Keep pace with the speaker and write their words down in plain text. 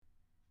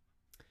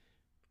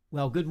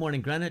Well, good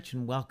morning, Greenwich,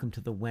 and welcome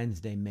to the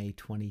Wednesday, May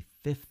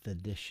 25th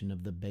edition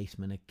of the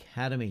Basement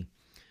Academy.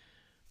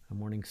 Our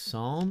morning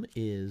psalm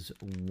is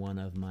one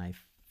of my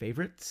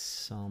favorites,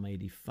 Psalm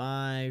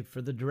 85,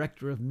 for the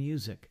director of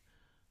music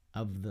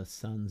of the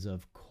sons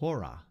of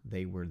Korah.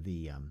 They were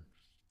the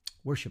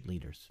worship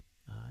leaders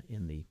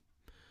in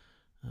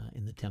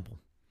the temple.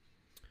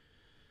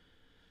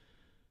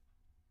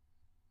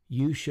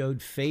 You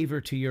showed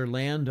favor to your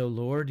land, O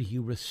Lord.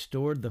 You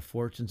restored the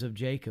fortunes of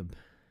Jacob.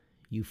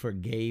 You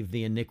forgave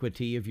the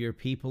iniquity of your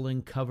people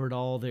and covered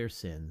all their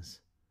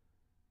sins.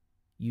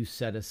 You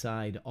set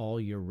aside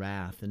all your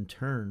wrath and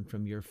turned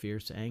from your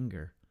fierce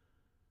anger.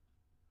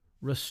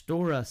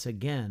 Restore us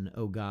again,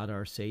 O God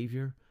our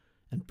Savior,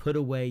 and put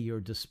away your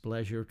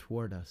displeasure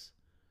toward us.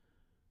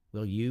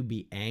 Will you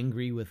be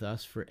angry with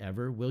us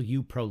forever? Will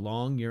you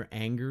prolong your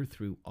anger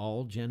through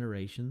all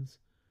generations?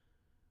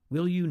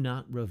 Will you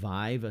not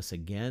revive us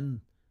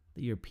again,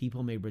 that your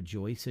people may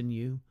rejoice in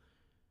you?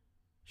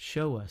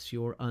 Show us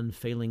your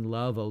unfailing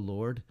love, O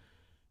Lord,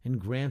 and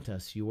grant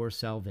us your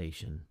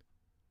salvation.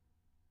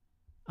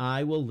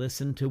 I will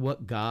listen to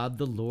what God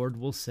the Lord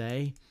will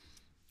say.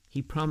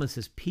 He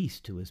promises peace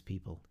to his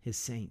people, his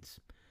saints,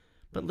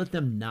 but let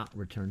them not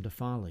return to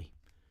folly.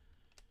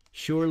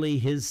 Surely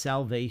his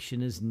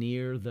salvation is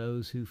near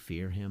those who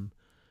fear him,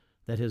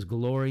 that his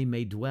glory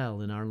may dwell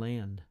in our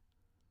land.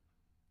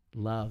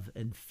 Love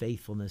and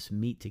faithfulness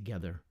meet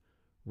together.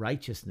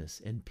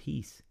 Righteousness and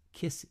peace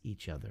kiss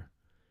each other.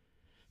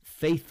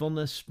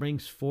 Faithfulness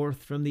springs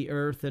forth from the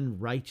earth,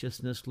 and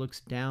righteousness looks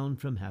down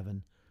from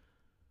heaven.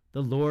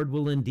 The Lord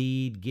will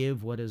indeed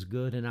give what is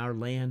good, and our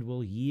land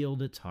will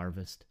yield its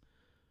harvest.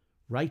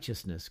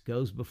 Righteousness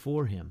goes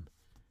before him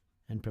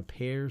and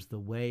prepares the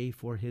way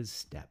for his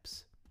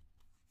steps.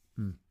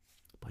 Boy,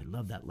 I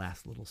love that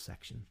last little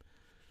section.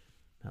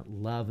 That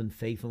love and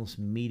faithfulness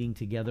meeting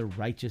together,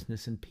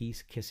 righteousness and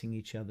peace kissing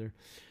each other.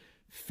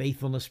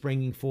 Faithfulness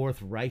springing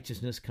forth,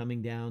 righteousness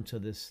coming down to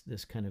this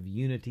kind of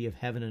unity of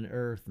heaven and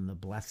earth and the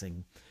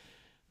blessing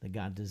that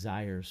God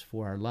desires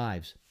for our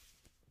lives.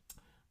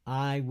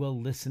 I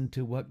will listen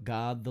to what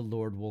God the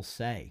Lord will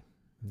say.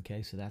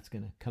 Okay, so that's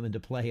going to come into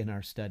play in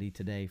our study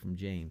today from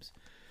James.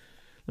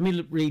 Let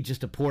me read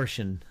just a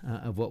portion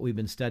of what we've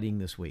been studying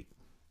this week.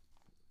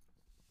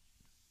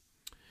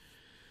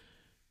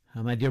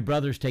 My dear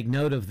brothers, take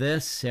note of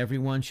this.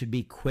 Everyone should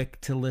be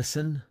quick to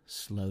listen,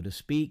 slow to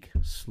speak,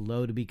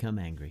 slow to become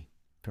angry.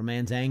 For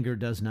man's anger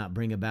does not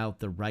bring about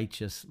the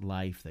righteous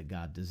life that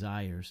God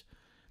desires.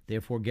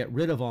 Therefore, get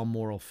rid of all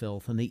moral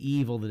filth and the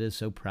evil that is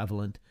so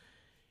prevalent,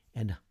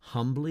 and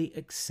humbly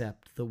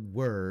accept the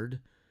word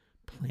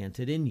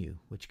planted in you,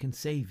 which can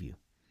save you.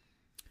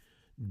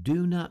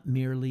 Do not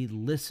merely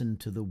listen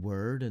to the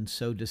word and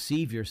so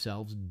deceive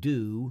yourselves.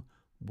 Do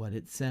what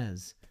it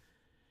says.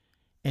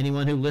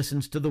 Anyone who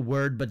listens to the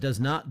word but does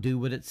not do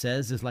what it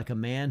says is like a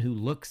man who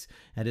looks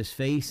at his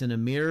face in a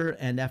mirror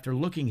and after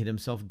looking at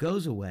himself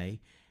goes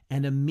away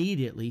and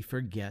immediately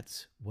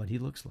forgets what he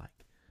looks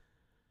like.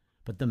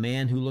 But the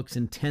man who looks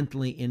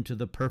intently into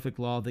the perfect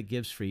law that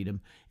gives freedom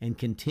and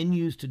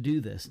continues to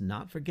do this,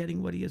 not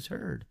forgetting what he has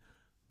heard,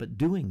 but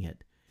doing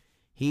it,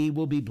 he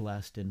will be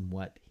blessed in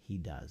what he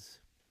does.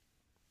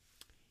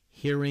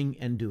 Hearing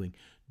and doing.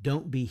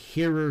 Don't be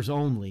hearers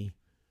only.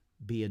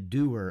 Be a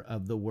doer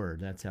of the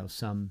word. That's how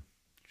some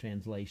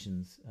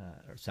translations,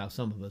 or how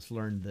some of us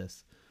learned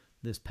this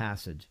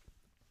passage.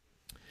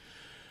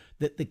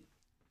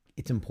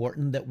 It's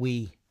important that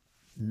we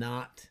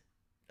not.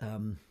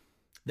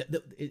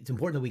 It's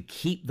important that we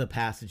keep the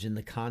passage in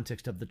the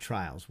context of the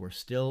trials. We're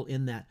still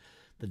in that,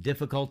 the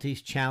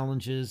difficulties,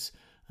 challenges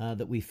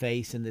that we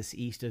face in this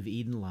East of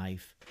Eden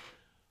life.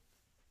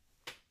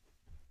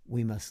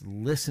 We must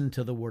listen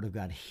to the word of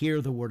God, hear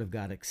the word of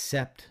God,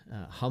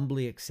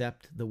 humbly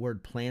accept the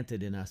word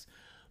planted in us,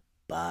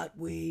 but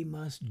we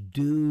must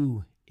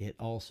do it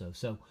also.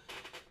 So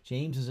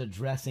James is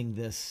addressing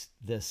this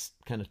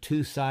kind of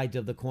two sides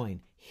of the coin,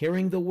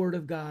 hearing the word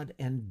of God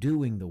and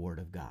doing the word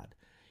of God.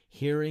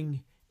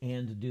 Hearing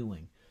and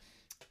doing.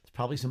 There's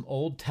probably some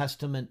Old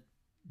Testament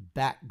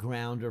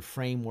background or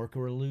framework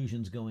or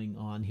allusions going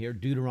on here.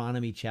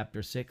 Deuteronomy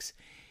chapter 6.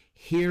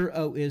 Hear,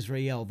 O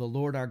Israel, the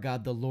Lord our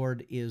God, the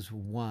Lord is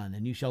one.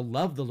 And you shall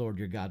love the Lord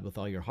your God with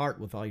all your heart,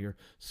 with all your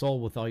soul,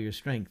 with all your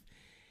strength.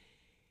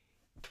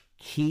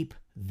 Keep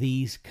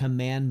these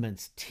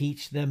commandments.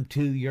 Teach them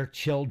to your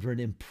children.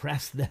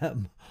 Impress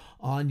them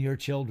on your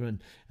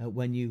children.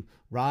 When you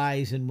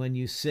rise and when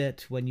you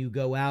sit, when you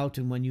go out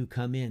and when you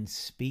come in,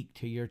 speak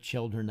to your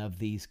children of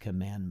these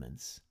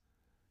commandments.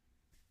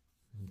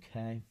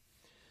 Okay?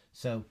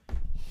 So,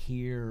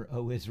 hear,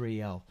 O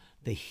Israel.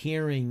 The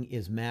hearing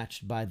is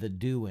matched by the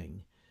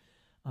doing.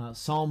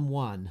 Psalm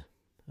 1,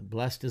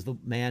 blessed is the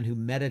man who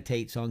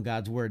meditates on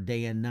God's word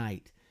day and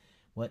night.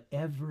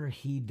 Whatever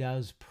he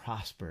does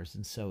prospers.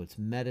 And so it's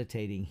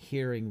meditating,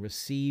 hearing,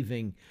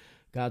 receiving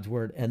God's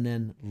word, and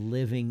then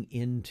living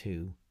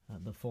into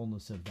the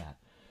fullness of that.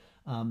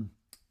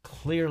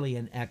 Clearly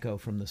an echo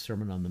from the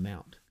Sermon on the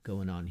Mount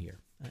going on here.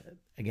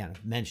 Again,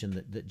 I've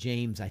mentioned that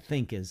James, I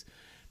think, is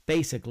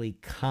basically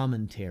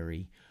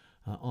commentary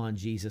on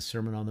Jesus'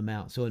 Sermon on the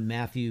Mount. So in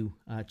Matthew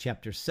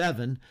chapter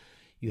 7,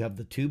 you have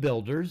the two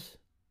builders,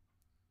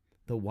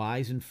 the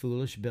wise and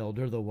foolish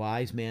builder. The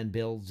wise man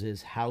builds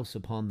his house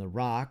upon the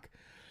rock.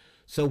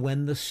 So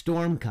when the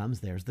storm comes,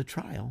 there's the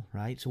trial,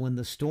 right? So when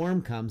the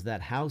storm comes,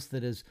 that house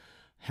that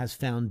has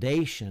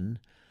foundation,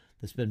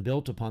 that's been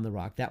built upon the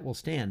rock, that will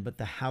stand. But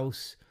the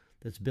house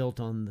that's built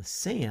on the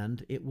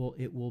sand, it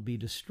will be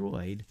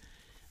destroyed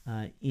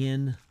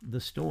in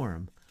the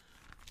storm.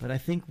 But I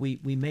think we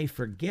may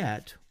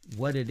forget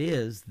what it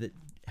is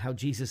how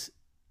Jesus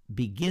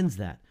begins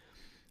that.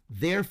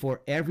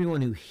 Therefore,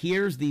 everyone who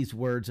hears these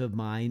words of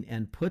mine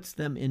and puts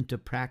them into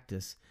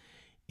practice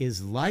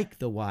is like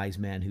the wise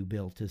man who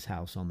built his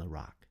house on the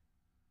rock.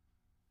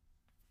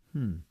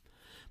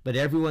 But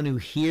everyone who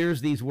hears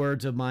these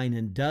words of mine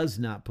and does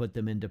not put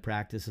them into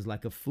practice is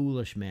like a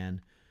foolish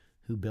man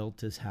who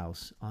built his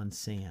house on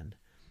sand.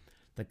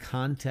 The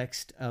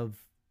context of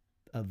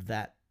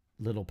that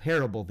little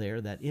parable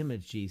there, that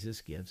image Jesus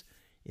gives,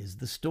 is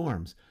the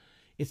storms.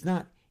 It's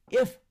not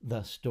if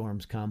the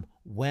storms come,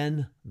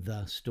 when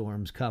the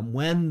storms come,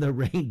 when the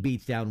rain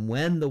beats down,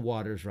 when the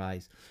waters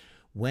rise,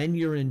 when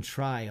you're in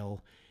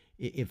trial,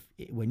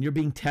 when you're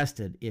being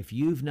tested, if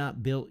you've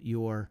not built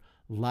your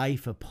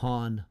life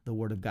upon the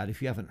Word of God,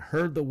 if you haven't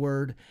heard the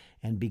Word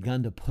and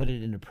begun to put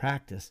it into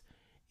practice,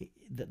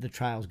 the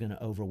trial is going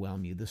to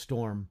overwhelm you. The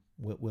storm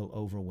will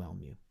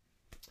overwhelm you.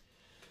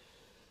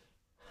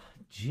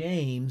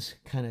 James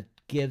kind of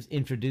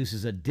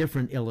introduces a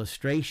different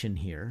illustration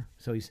here.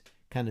 So he's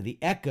kind of the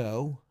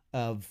echo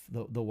of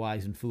the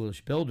wise and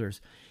foolish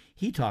builders.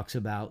 He talks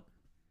about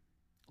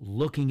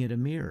looking at a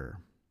mirror.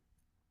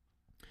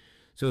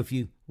 So if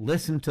you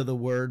listen to the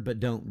word but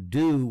don't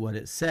do what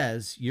it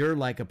says, you're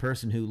like a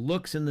person who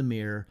looks in the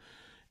mirror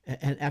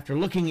and after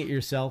looking at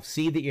yourself,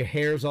 see that your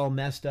hair's all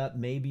messed up.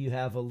 Maybe you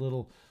have a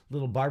little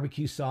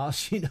barbecue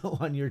sauce,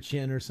 on your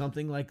chin or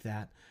something like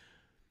that.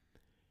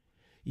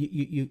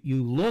 You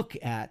look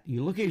at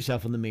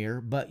yourself in the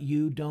mirror, but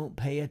you don't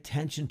pay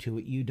attention to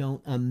it. You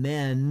don't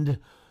amend,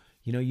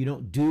 you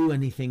don't do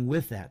anything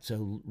with that.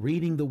 So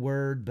reading the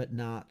word but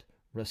not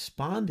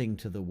responding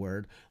to the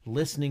word,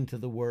 listening to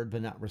the word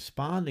but not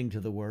responding to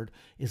the word,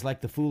 is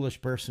like the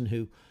foolish person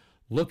who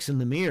looks in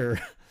the mirror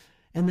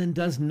and then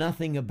does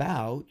nothing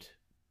about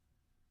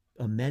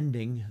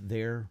amending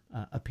their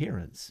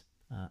appearance,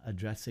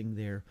 addressing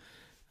their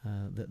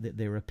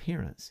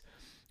appearance.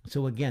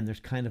 So again,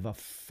 there's kind of a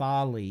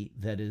folly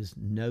that is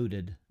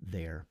noted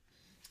there.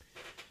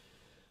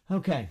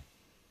 Okay.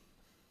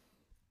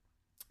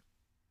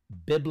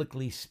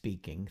 Biblically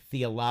speaking,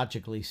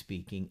 theologically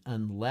speaking,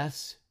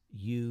 unless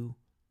you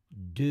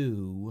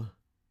do,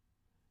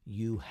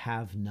 you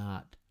have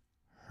not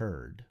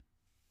heard.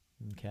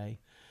 Okay?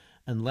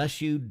 Unless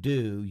you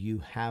do, you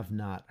have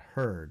not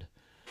heard.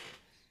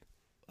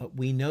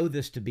 We know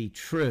this to be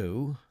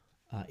true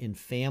in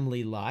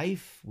family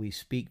life. We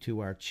speak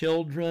to our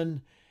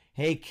children.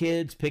 Hey,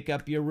 kids, pick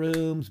up your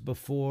rooms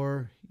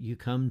before you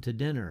come to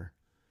dinner.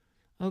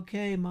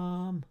 Okay,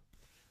 Mom.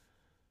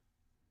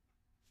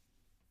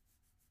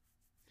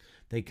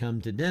 They come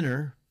to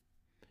dinner.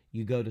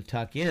 You go to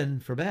tuck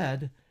in for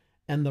bed,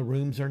 and the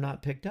rooms are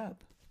not picked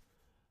up.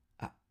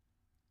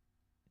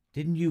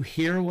 Didn't you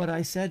hear what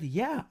I said?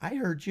 Yeah, I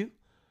heard you.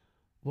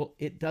 Well,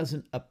 it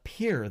doesn't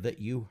appear that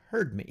you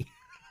heard me.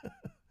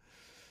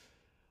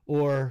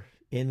 Or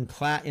in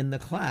the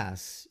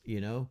class,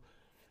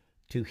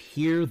 to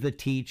hear the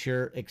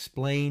teacher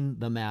explain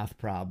the math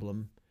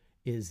problem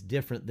is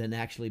different than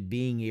actually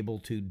being able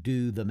to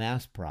do the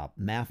math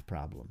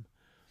problem.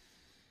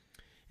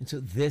 And so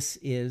this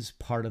is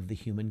part of the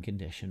human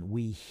condition.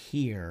 We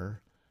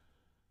hear,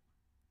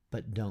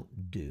 but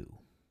don't do.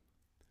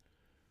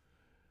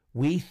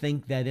 We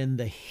think that in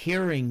the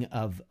hearing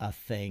of a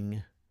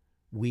thing,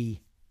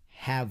 we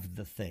have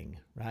the thing,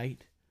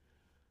 right?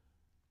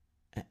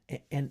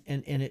 And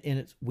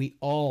it's, we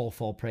all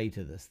fall prey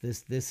to this.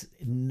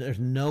 There's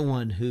no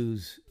one who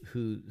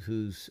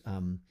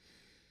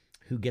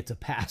gets a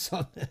pass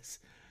on this.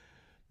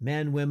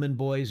 Men, women,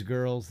 boys,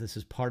 girls, this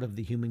is part of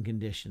the human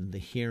condition, the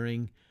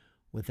hearing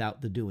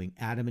without the doing.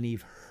 Adam and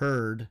Eve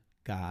heard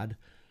God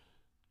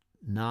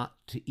not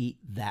to eat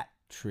that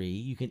tree.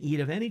 You can eat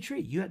of any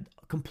tree. You had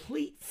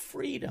complete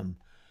freedom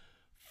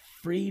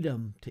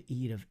to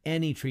eat of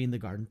any tree in the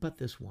garden, but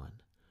this one.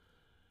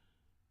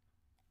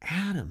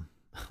 Adam,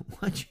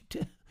 what'd you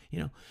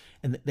do?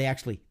 And they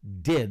actually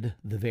did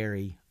the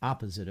very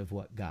opposite of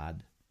what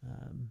God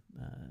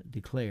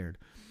declared.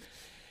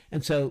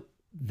 And so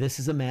this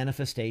is a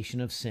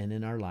manifestation of sin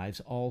in our lives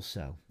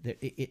also.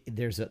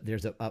 There's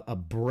a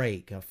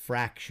break, a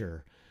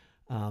fracture,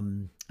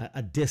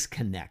 a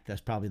disconnect.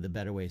 That's probably the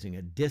better way of saying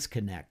a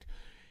disconnect.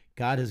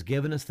 God has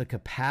given us the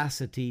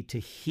capacity to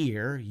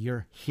hear.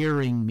 You're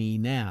hearing me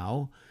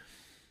now.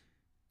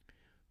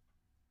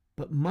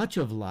 But much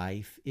of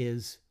life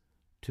is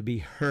to be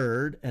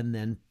heard and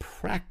then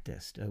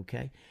practiced,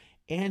 okay?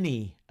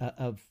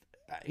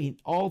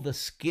 All the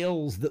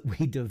skills that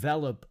we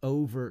develop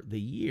over the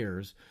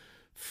years,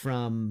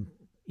 from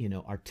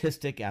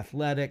artistic,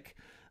 athletic,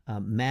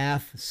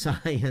 math,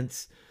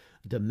 science,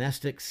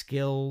 domestic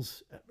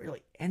skills,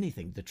 really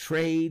anything, the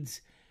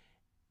trades.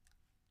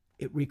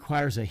 It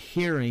requires a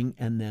hearing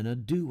and then a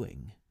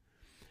doing.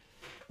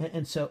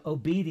 And so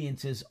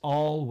obedience is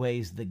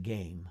always the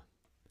game.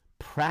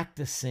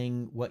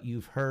 Practicing what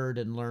you've heard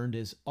and learned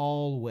is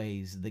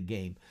always the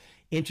game.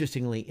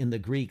 Interestingly, in the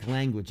Greek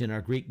language, in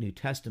our Greek New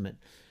Testament,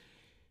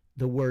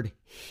 the word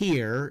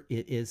hear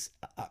is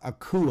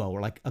akouo,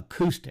 or like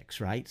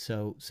acoustics, right?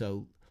 So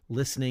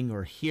listening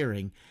or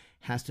hearing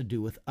has to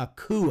do with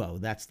akouo.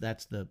 That's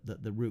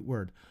the root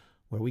word,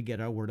 where we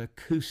get our word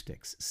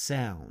acoustics,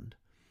 sound.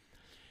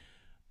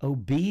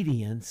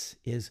 Obedience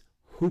is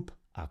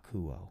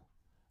hupakouo,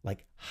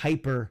 like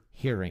hyper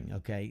hearing,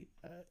 okay?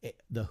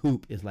 The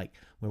hoop is like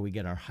where we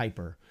get our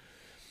hyper.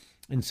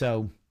 And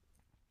so,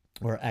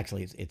 or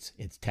actually it's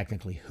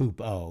technically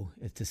hupo,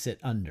 it's to sit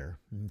under,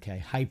 okay?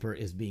 Hyper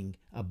is being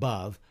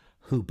above,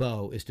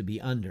 hupo is to be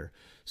under.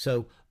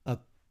 So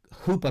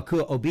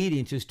hupakouo,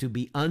 obedience, is to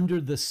be under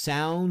the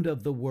sound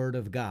of the word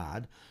of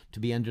God, to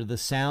be under the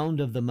sound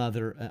of the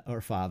mother or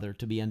father,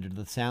 to be under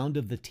the sound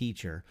of the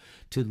teacher,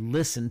 to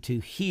listen, to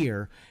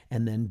hear,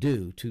 and then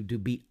do. To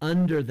be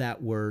under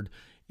that word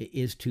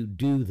is to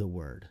do the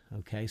word,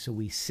 okay? So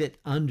we sit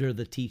under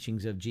the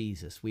teachings of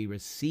Jesus. We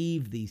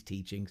receive these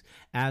teachings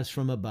as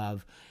from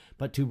above,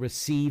 but to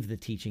receive the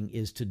teaching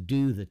is to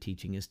do the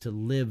teaching, is to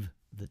live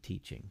the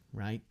teaching,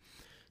 right?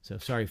 So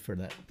sorry for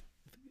that.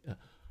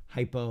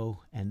 Hypo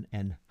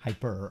and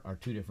hyper are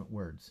two different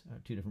words,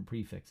 two different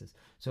prefixes.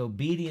 So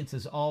obedience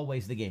is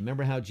always the game.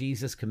 Remember how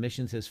Jesus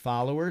commissions his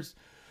followers?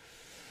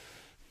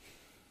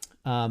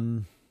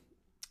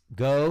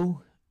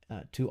 Go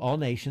to all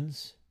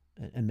nations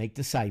and make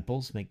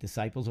disciples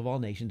of all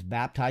nations,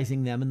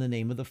 baptizing them in the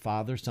name of the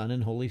Father, Son,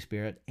 and Holy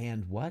Spirit,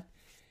 and what?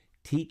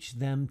 Teach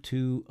them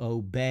to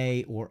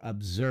obey or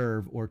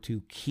observe or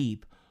to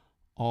keep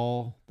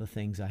all the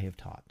things I have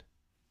taught.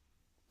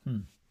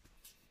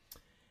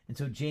 And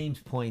so James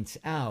points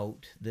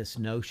out this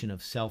notion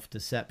of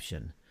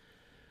self-deception.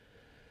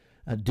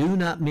 Do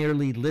not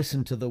merely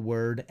listen to the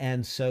word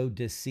and so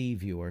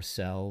deceive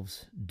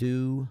yourselves.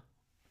 Do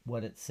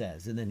what it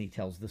says. And then he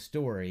tells the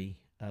story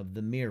of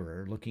the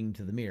mirror, looking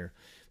to the mirror.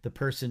 The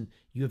person,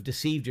 you have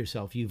deceived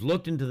yourself. You've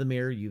looked into the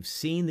mirror. You've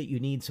seen that you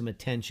need some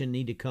attention,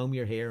 need to comb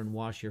your hair and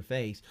wash your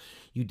face.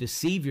 You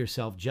deceive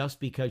yourself. Just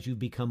because you've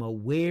become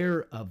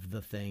aware of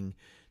the thing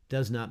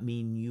does not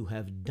mean you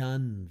have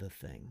done the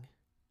thing.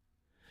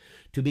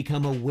 To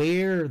become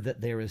aware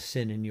that there is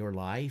sin in your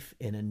life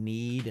and a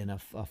need and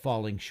a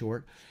falling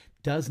short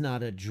does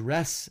not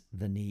address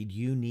the need.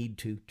 You need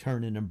to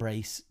turn and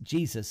embrace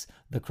Jesus,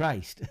 the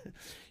Christ.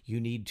 You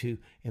need to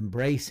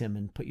embrace him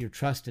and put your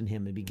trust in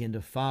him and begin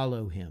to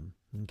follow him,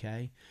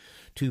 okay?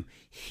 To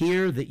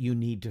hear that you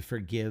need to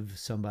forgive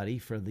somebody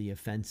for the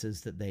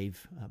offenses that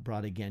they've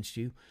brought against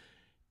you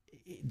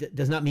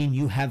does not mean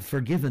you have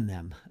forgiven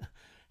them.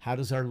 How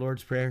does our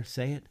Lord's Prayer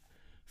say it?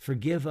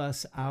 Forgive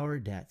us our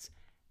debts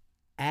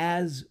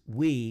as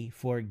we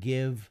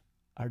forgive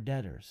our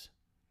debtors.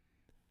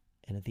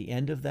 And at the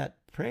end of that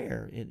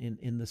prayer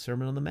in the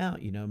Sermon on the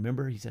Mount,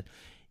 remember he said,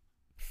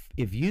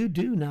 if you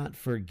do not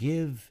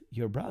forgive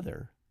your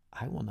brother,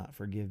 I will not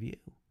forgive you.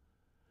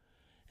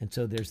 And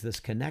so there's this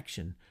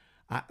connection.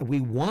 We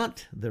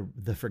want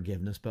the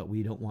forgiveness, but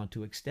we don't want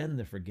to extend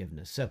the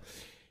forgiveness. So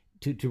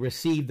to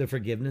receive the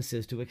forgiveness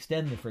is to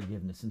extend the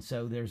forgiveness. And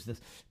so there's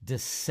this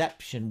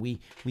deception. We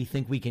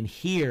think we can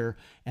hear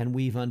and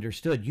we've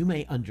understood. You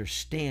may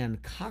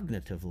understand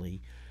cognitively,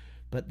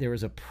 but there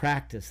is a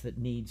practice that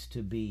needs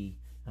to be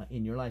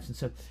in your life. And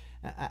so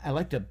I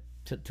like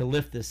to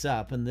lift this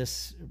up, and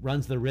this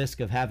runs the risk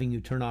of having you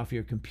turn off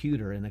your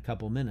computer in a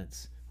couple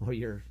minutes, or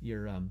your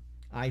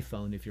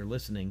iPhone if you're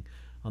listening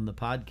on the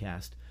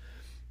podcast.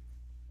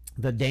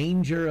 The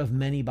danger of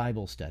many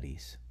Bible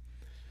studies.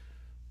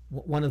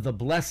 One of the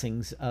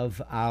blessings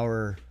of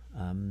our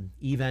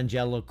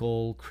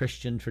evangelical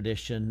Christian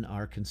tradition,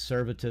 our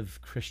conservative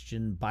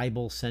Christian,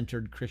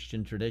 Bible-centered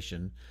Christian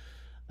tradition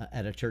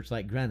at a church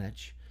like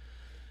Greenwich,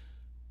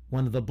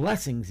 one of the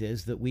blessings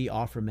is that we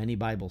offer many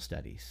Bible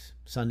studies.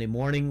 Sunday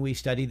morning, we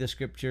study the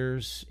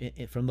scriptures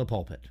from the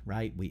pulpit,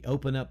 right? We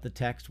open up the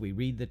text, we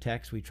read the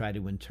text, we try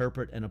to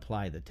interpret and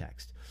apply the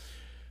text.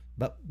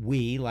 But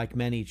we, like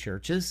many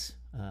churches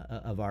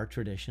of our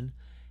tradition,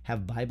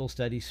 have Bible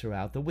studies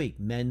throughout the week.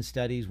 Men's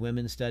studies,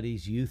 women's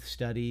studies, youth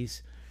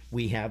studies.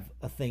 We have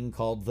a thing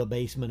called the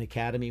Basement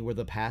Academy where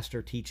the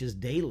pastor teaches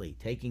daily,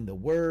 taking the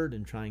word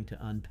and trying to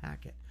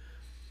unpack it.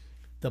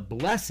 The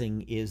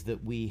blessing is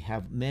that we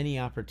have many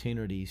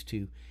opportunities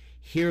to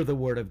hear the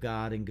word of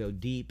God and go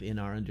deep in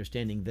our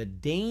understanding. The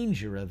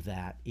danger of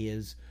that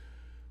is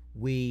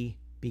we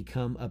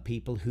become a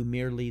people who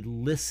merely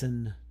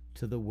listen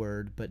to the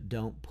word but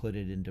don't put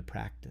it into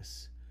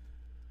practice.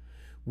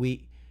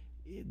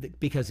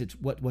 Because it's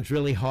what's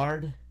really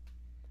hard,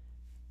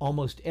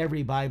 almost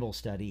every Bible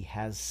study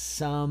has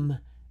some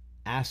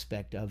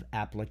aspect of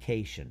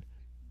application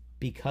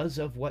because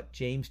of what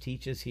James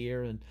teaches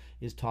here and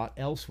is taught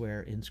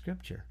elsewhere in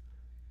Scripture.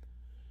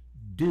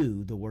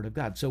 do the Word of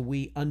God. So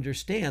we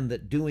understand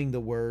that doing the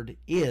Word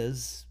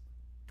is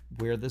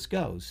where this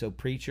goes. So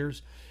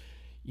preachers,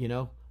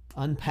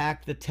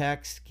 unpack the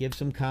text, give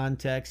some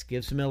context,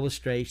 give some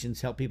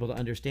illustrations, help people to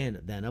understand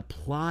it, then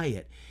apply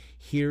it.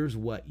 Here's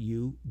what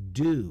you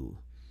do.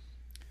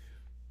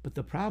 But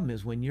the problem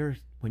is when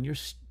you're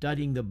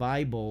studying the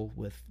Bible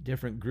with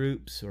different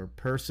groups or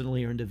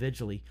personally or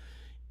individually,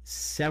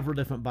 several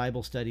different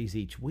Bible studies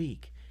each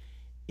week,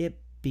 it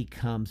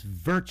becomes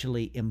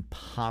virtually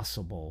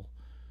impossible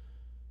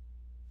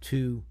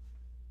to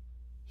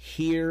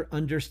hear,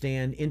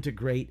 understand,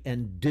 integrate,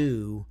 and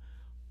do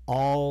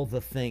all the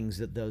things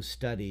that those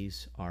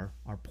studies are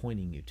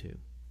pointing you to.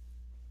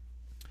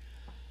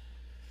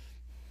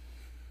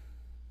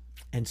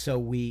 And so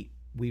we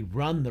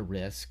run the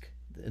risk,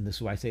 and this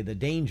is why I say the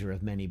danger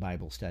of many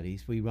Bible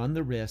studies, we run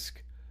the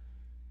risk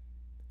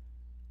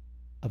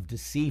of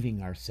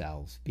deceiving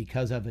ourselves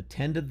because I've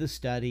attended the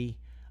study,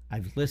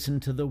 I've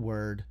listened to the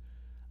Word,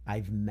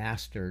 I've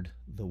mastered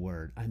the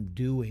Word, I'm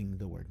doing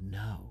the Word.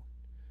 No.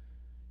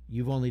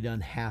 You've only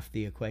done half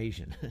the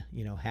equation.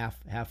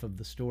 Half of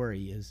the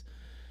story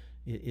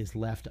is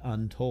left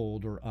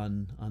untold or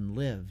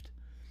unlived.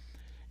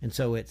 And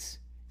so it's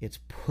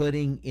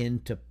putting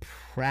into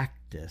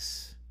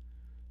practice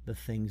the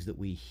things that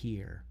we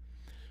hear.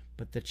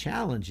 But the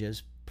challenge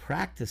is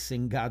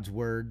practicing God's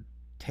Word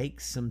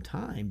takes some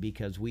time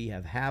because we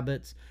have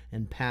habits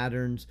and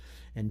patterns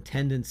and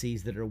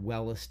tendencies that are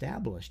well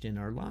established in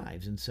our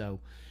lives. And so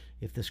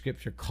if the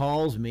Scripture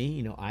calls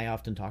me, I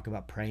often talk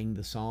about praying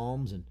the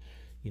Psalms, and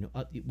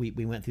we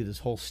went through this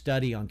whole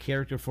study on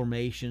character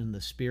formation,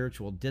 the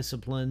spiritual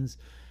disciplines,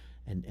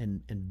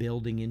 and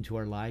building into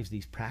our lives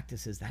these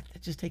practices. That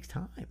just takes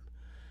time.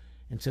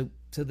 And so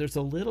there's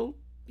a little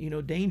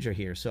danger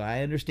here. So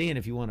I understand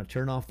if you want to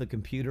turn off the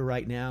computer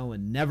right now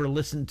and never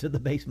listen to the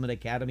Basement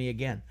Academy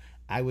again,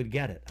 I would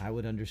get it. I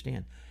would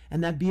understand.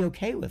 And that'd be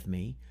okay with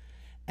me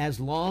as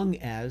long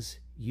as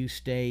you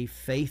stay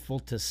faithful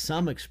to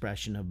some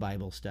expression of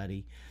Bible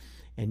study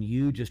and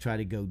you just try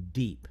to go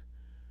deep.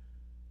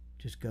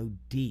 Just go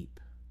deep.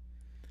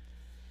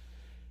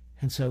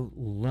 And so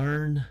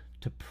learn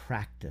to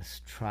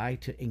practice. Try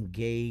to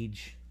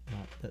engage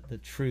the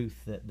truth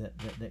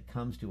that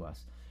comes to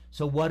us.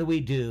 So what do we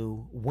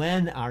do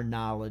when our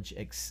knowledge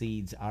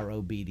exceeds our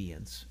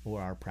obedience or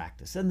our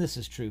practice? And this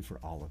is true for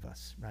all of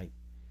us, right?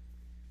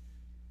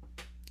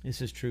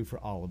 This is true for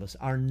all of us.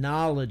 Our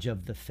knowledge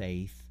of the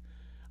faith,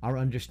 our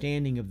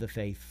understanding of the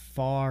faith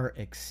far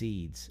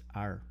exceeds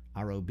our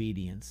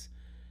obedience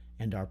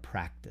and our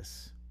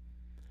practice.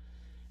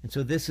 And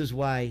so this is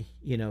why,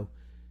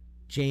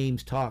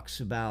 James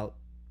talks about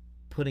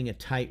putting a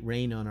tight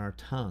rein on our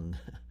tongue.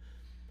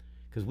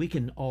 Because we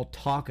can all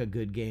talk a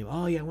good game.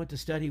 Oh, yeah, I went to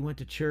study, went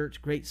to church,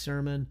 great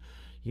sermon.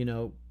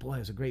 Boy, it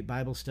was a great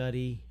Bible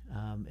study,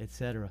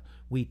 etc.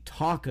 We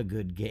talk a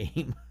good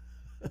game.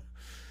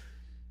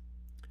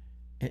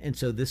 and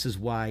so this is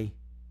why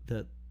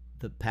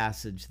this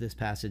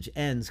passage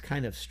ends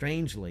kind of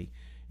strangely.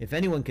 If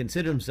anyone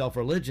consider himself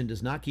religion,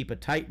 does not keep a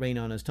tight rein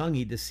on his tongue,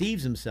 he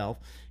deceives himself,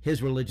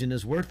 his religion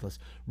is worthless.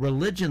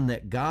 Religion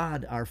that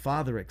God our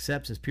Father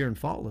accepts as pure and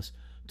faultless,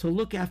 to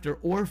look after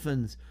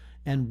orphans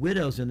and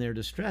widows in their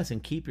distress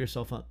and keep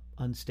yourself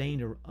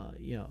unstained or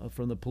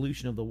from the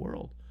pollution of the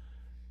world.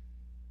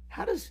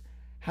 How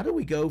do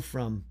we go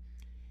from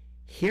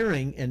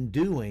hearing and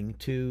doing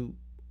to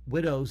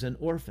widows and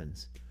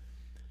orphans?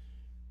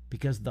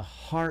 Because the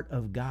heart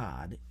of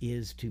God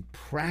is to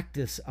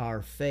practice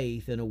our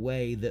faith in a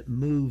way that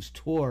moves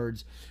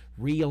towards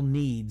real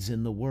needs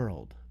in the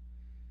world.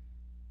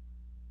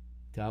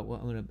 So I'm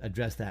going to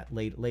address that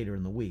later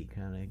in the week.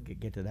 I'm going to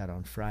get to that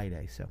on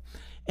Friday. So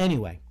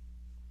anyway,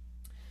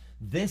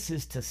 this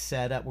is to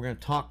set up, we're going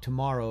to talk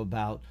tomorrow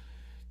about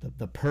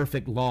the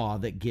perfect law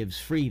that gives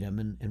freedom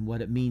and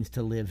what it means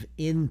to live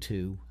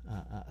into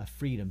a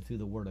freedom through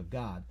the Word of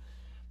God.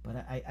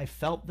 But I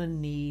felt the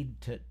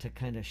need to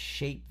kind of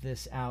shape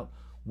this out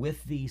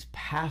with these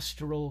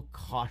pastoral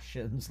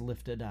cautions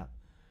lifted up.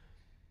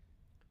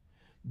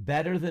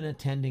 Better than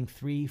attending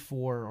 3,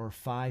 4, or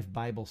 5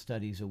 Bible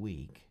studies a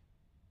week,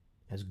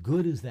 as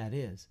good as that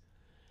is,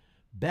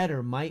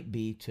 better might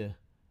be to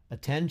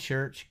attend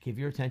church, give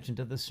your attention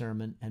to the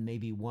sermon, and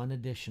maybe one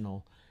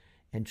additional,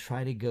 and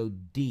try to go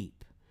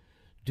deep.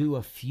 Do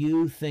a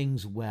few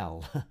things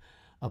well.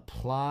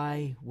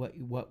 Apply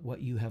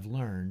what you have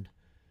learned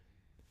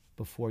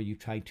before you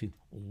try to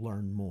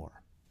learn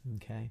more.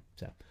 Okay?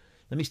 So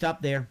let me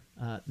stop there.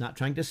 Not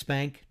trying to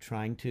spank,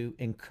 trying to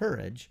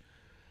encourage.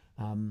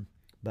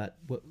 But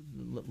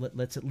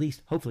let's at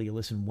least, hopefully you'll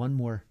listen one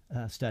more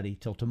study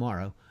till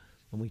tomorrow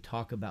when we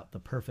talk about the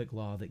perfect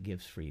law that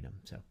gives freedom.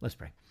 So let's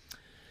pray.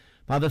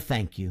 Father,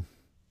 thank you.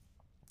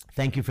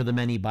 Thank you for the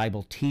many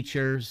Bible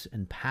teachers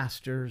and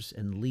pastors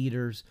and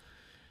leaders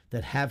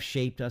that have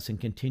shaped us and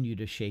continue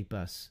to shape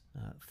us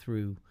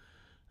through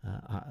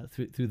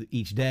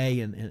each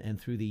day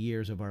and through the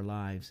years of our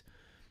lives.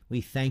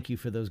 We thank you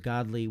for those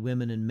godly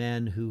women and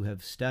men who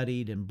have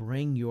studied and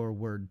bring your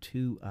word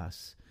to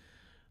us.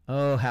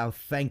 Oh, how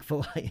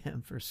thankful I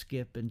am for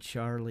Skip and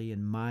Charlie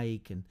and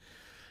Mike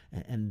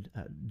and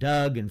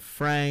Doug and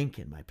Frank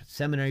and my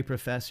seminary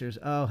professors.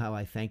 Oh, how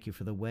I thank you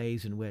for the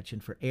ways in which,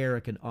 and for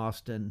Eric and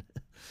Austin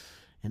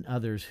and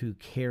others who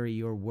carry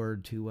your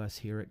word to us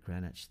here at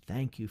Greenwich.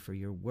 Thank you for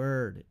your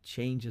word. It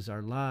changes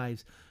our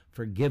lives.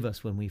 Forgive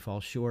us when we fall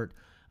short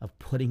of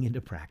putting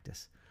into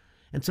practice.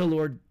 And so,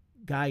 Lord,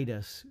 guide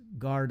us,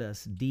 guard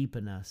us,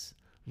 deepen us,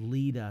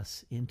 lead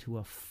us into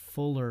a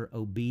fuller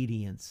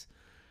obedience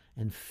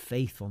and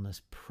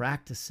faithfulness,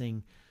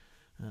 practicing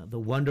the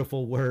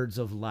wonderful words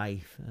of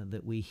life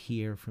that we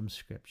hear from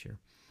Scripture.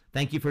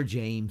 Thank you for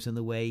James and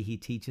the way he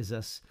teaches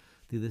us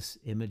through this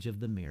image of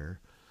the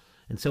mirror.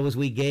 And so as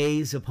we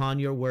gaze upon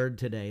your word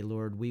today,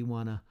 Lord, we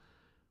want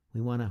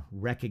to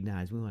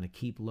recognize, we want to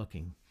keep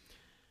looking,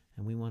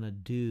 and we want to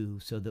do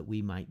so that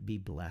we might be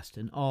blessed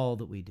in all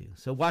that we do.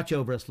 So watch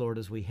over us, Lord,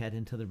 as we head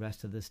into the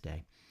rest of this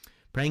day,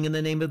 praying in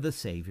the name of the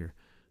Savior,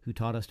 who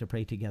taught us to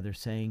pray together,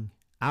 saying,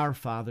 Our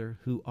Father,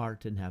 who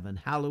art in heaven,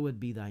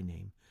 hallowed be thy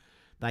name.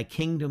 Thy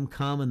kingdom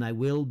come, and thy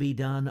will be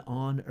done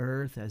on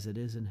earth as it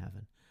is in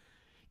heaven.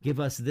 Give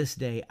us this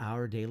day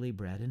our daily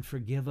bread, and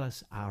forgive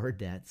us our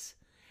debts,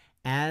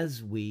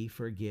 as we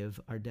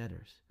forgive our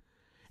debtors.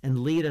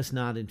 And lead us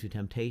not into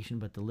temptation,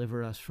 but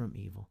deliver us from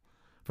evil.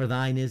 For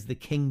thine is the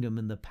kingdom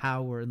and the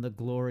power and the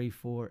glory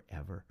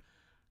forever.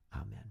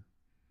 Amen.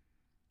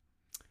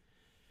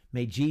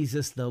 May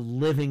Jesus, the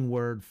living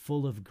word,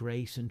 full of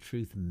grace and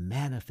truth,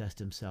 manifest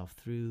himself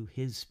through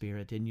his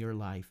Spirit in your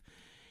life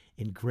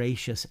in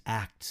gracious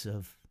acts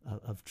of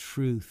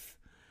truth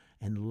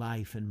and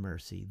life and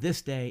mercy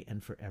this day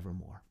and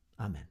forevermore.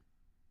 Amen.